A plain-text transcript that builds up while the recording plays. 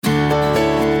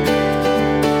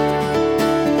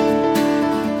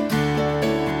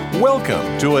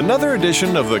Welcome to another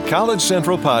edition of the College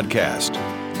Central Podcast.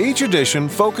 Each edition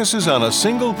focuses on a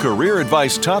single career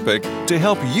advice topic to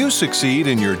help you succeed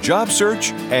in your job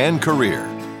search and career.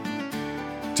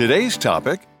 Today's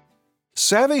topic: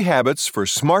 Savvy Habits for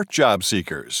Smart Job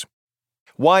Seekers.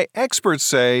 Why experts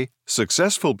say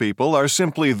successful people are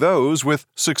simply those with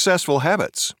successful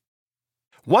habits.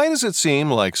 Why does it seem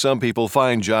like some people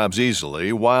find jobs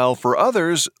easily, while for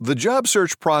others, the job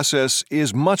search process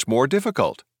is much more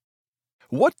difficult?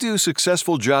 What do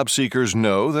successful job seekers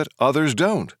know that others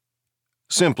don't?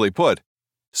 Simply put,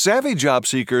 savvy job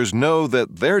seekers know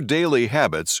that their daily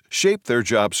habits shape their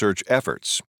job search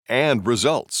efforts and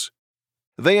results.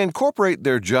 They incorporate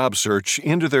their job search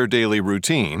into their daily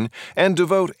routine and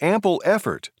devote ample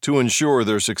effort to ensure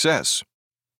their success.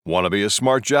 Want to be a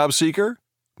smart job seeker?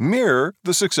 Mirror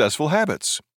the successful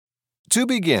habits. To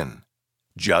begin,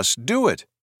 just do it.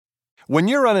 When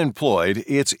you're unemployed,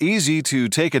 it's easy to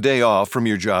take a day off from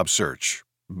your job search.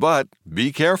 But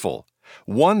be careful.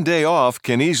 One day off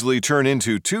can easily turn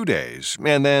into 2 days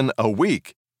and then a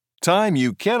week, time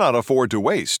you cannot afford to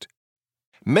waste.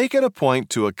 Make it a point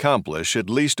to accomplish at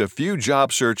least a few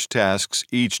job search tasks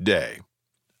each day.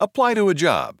 Apply to a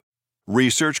job,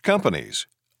 research companies,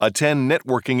 attend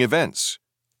networking events.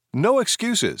 No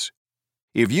excuses.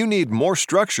 If you need more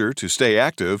structure to stay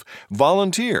active,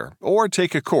 volunteer or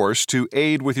take a course to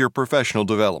aid with your professional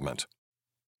development.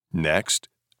 Next,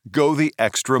 go the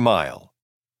extra mile.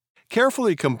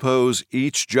 Carefully compose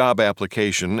each job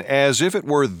application as if it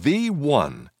were the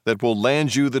one that will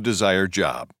land you the desired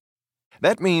job.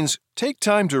 That means take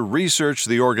time to research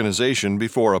the organization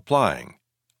before applying,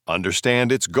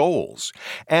 understand its goals,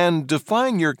 and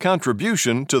define your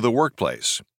contribution to the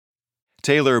workplace.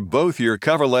 Tailor both your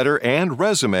cover letter and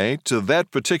resume to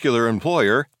that particular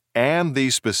employer and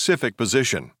the specific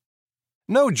position.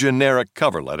 No generic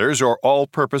cover letters or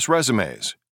all-purpose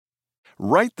resumes.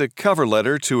 Write the cover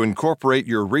letter to incorporate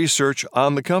your research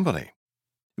on the company.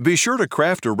 Be sure to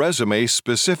craft a resume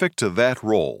specific to that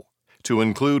role, to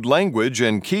include language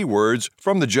and keywords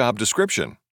from the job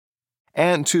description,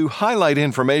 and to highlight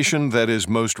information that is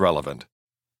most relevant.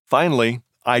 Finally,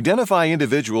 identify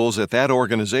individuals at that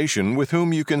organization with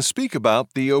whom you can speak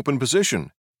about the open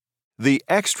position. The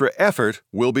extra effort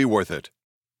will be worth it.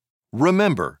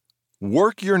 Remember,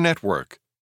 work your network.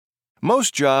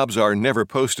 Most jobs are never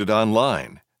posted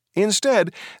online.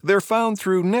 Instead, they're found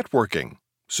through networking.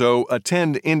 So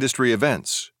attend industry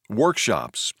events,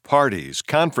 workshops, parties,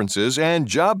 conferences, and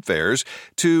job fairs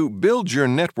to build your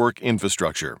network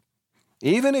infrastructure.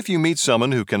 Even if you meet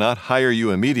someone who cannot hire you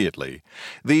immediately,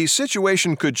 the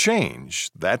situation could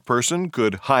change. That person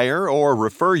could hire or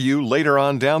refer you later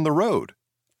on down the road.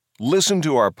 Listen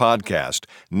to our podcast,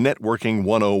 Networking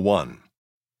 101.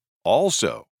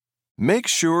 Also, make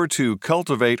sure to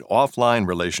cultivate offline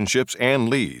relationships and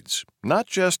leads, not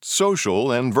just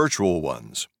social and virtual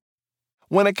ones.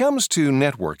 When it comes to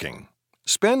networking,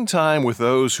 spend time with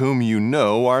those whom you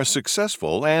know are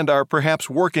successful and are perhaps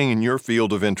working in your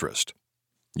field of interest.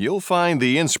 You'll find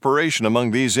the inspiration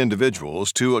among these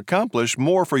individuals to accomplish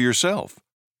more for yourself.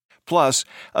 Plus,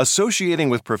 associating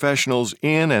with professionals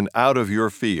in and out of your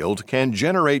field can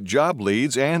generate job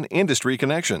leads and industry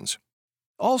connections.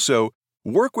 Also,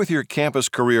 work with your campus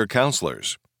career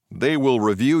counselors. They will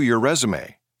review your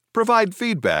resume, provide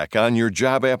feedback on your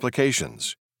job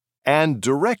applications, and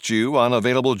direct you on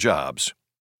available jobs.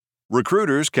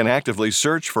 Recruiters can actively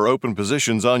search for open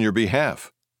positions on your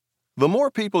behalf. The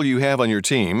more people you have on your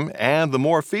team and the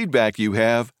more feedback you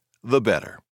have, the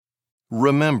better.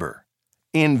 Remember,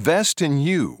 invest in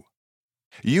you.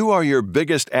 You are your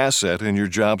biggest asset in your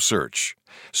job search,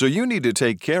 so you need to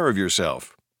take care of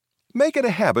yourself. Make it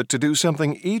a habit to do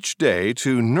something each day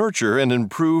to nurture and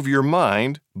improve your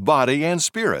mind, body, and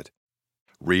spirit.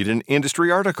 Read an industry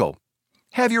article.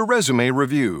 Have your resume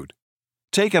reviewed.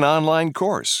 Take an online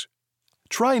course.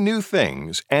 Try new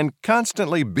things and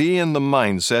constantly be in the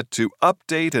mindset to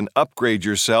update and upgrade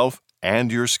yourself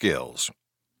and your skills.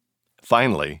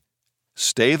 Finally,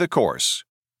 stay the course.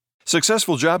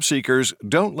 Successful job seekers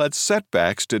don't let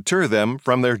setbacks deter them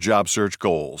from their job search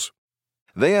goals.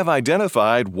 They have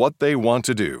identified what they want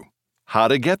to do, how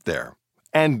to get there,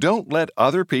 and don't let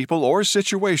other people or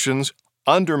situations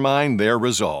undermine their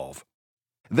resolve.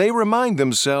 They remind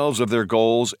themselves of their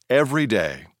goals every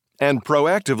day and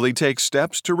proactively take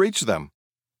steps to reach them.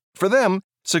 For them,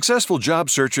 successful job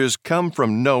searches come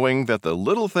from knowing that the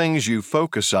little things you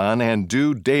focus on and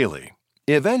do daily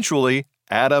eventually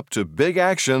add up to big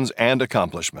actions and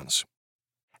accomplishments.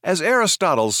 As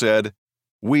Aristotle said,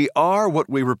 "We are what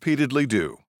we repeatedly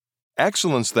do."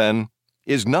 Excellence, then,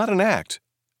 is not an act,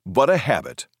 but a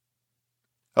habit.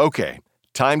 Okay,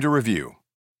 time to review.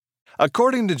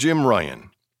 According to Jim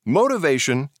Ryan,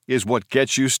 motivation is what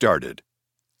gets you started.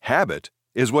 Habit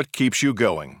is what keeps you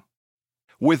going.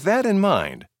 With that in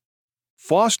mind,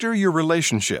 foster your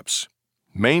relationships.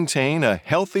 Maintain a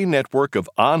healthy network of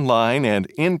online and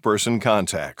in-person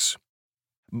contacts.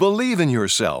 Believe in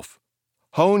yourself.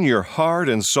 Hone your hard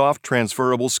and soft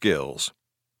transferable skills.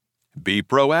 Be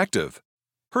proactive.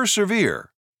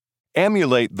 Persevere.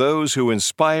 Emulate those who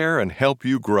inspire and help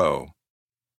you grow.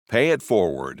 Pay it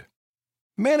forward.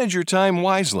 Manage your time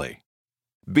wisely.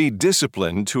 Be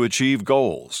disciplined to achieve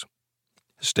goals.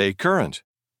 Stay current.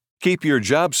 Keep your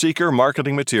job seeker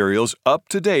marketing materials up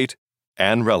to date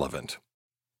and relevant.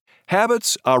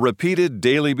 Habits are repeated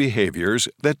daily behaviors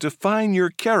that define your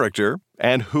character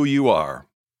and who you are.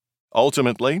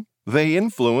 Ultimately, they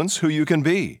influence who you can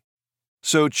be.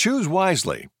 So choose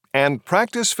wisely and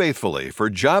practice faithfully for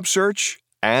job search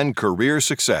and career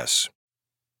success.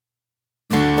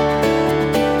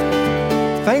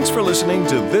 Thanks for listening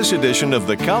to this edition of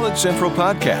the College Central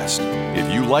Podcast.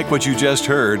 If you like what you just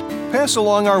heard, pass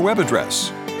along our web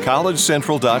address,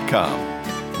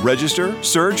 collegecentral.com. Register,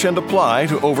 search, and apply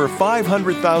to over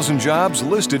 500,000 jobs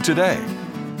listed today.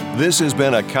 This has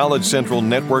been a College Central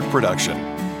Network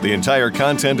production. The entire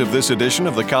content of this edition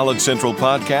of the College Central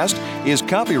Podcast is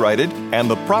copyrighted and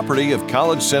the property of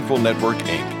College Central Network,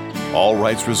 Inc. All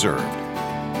rights reserved.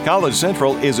 College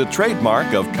Central is a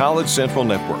trademark of College Central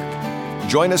Network.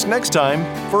 Join us next time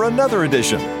for another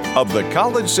edition of the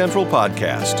College Central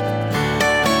Podcast.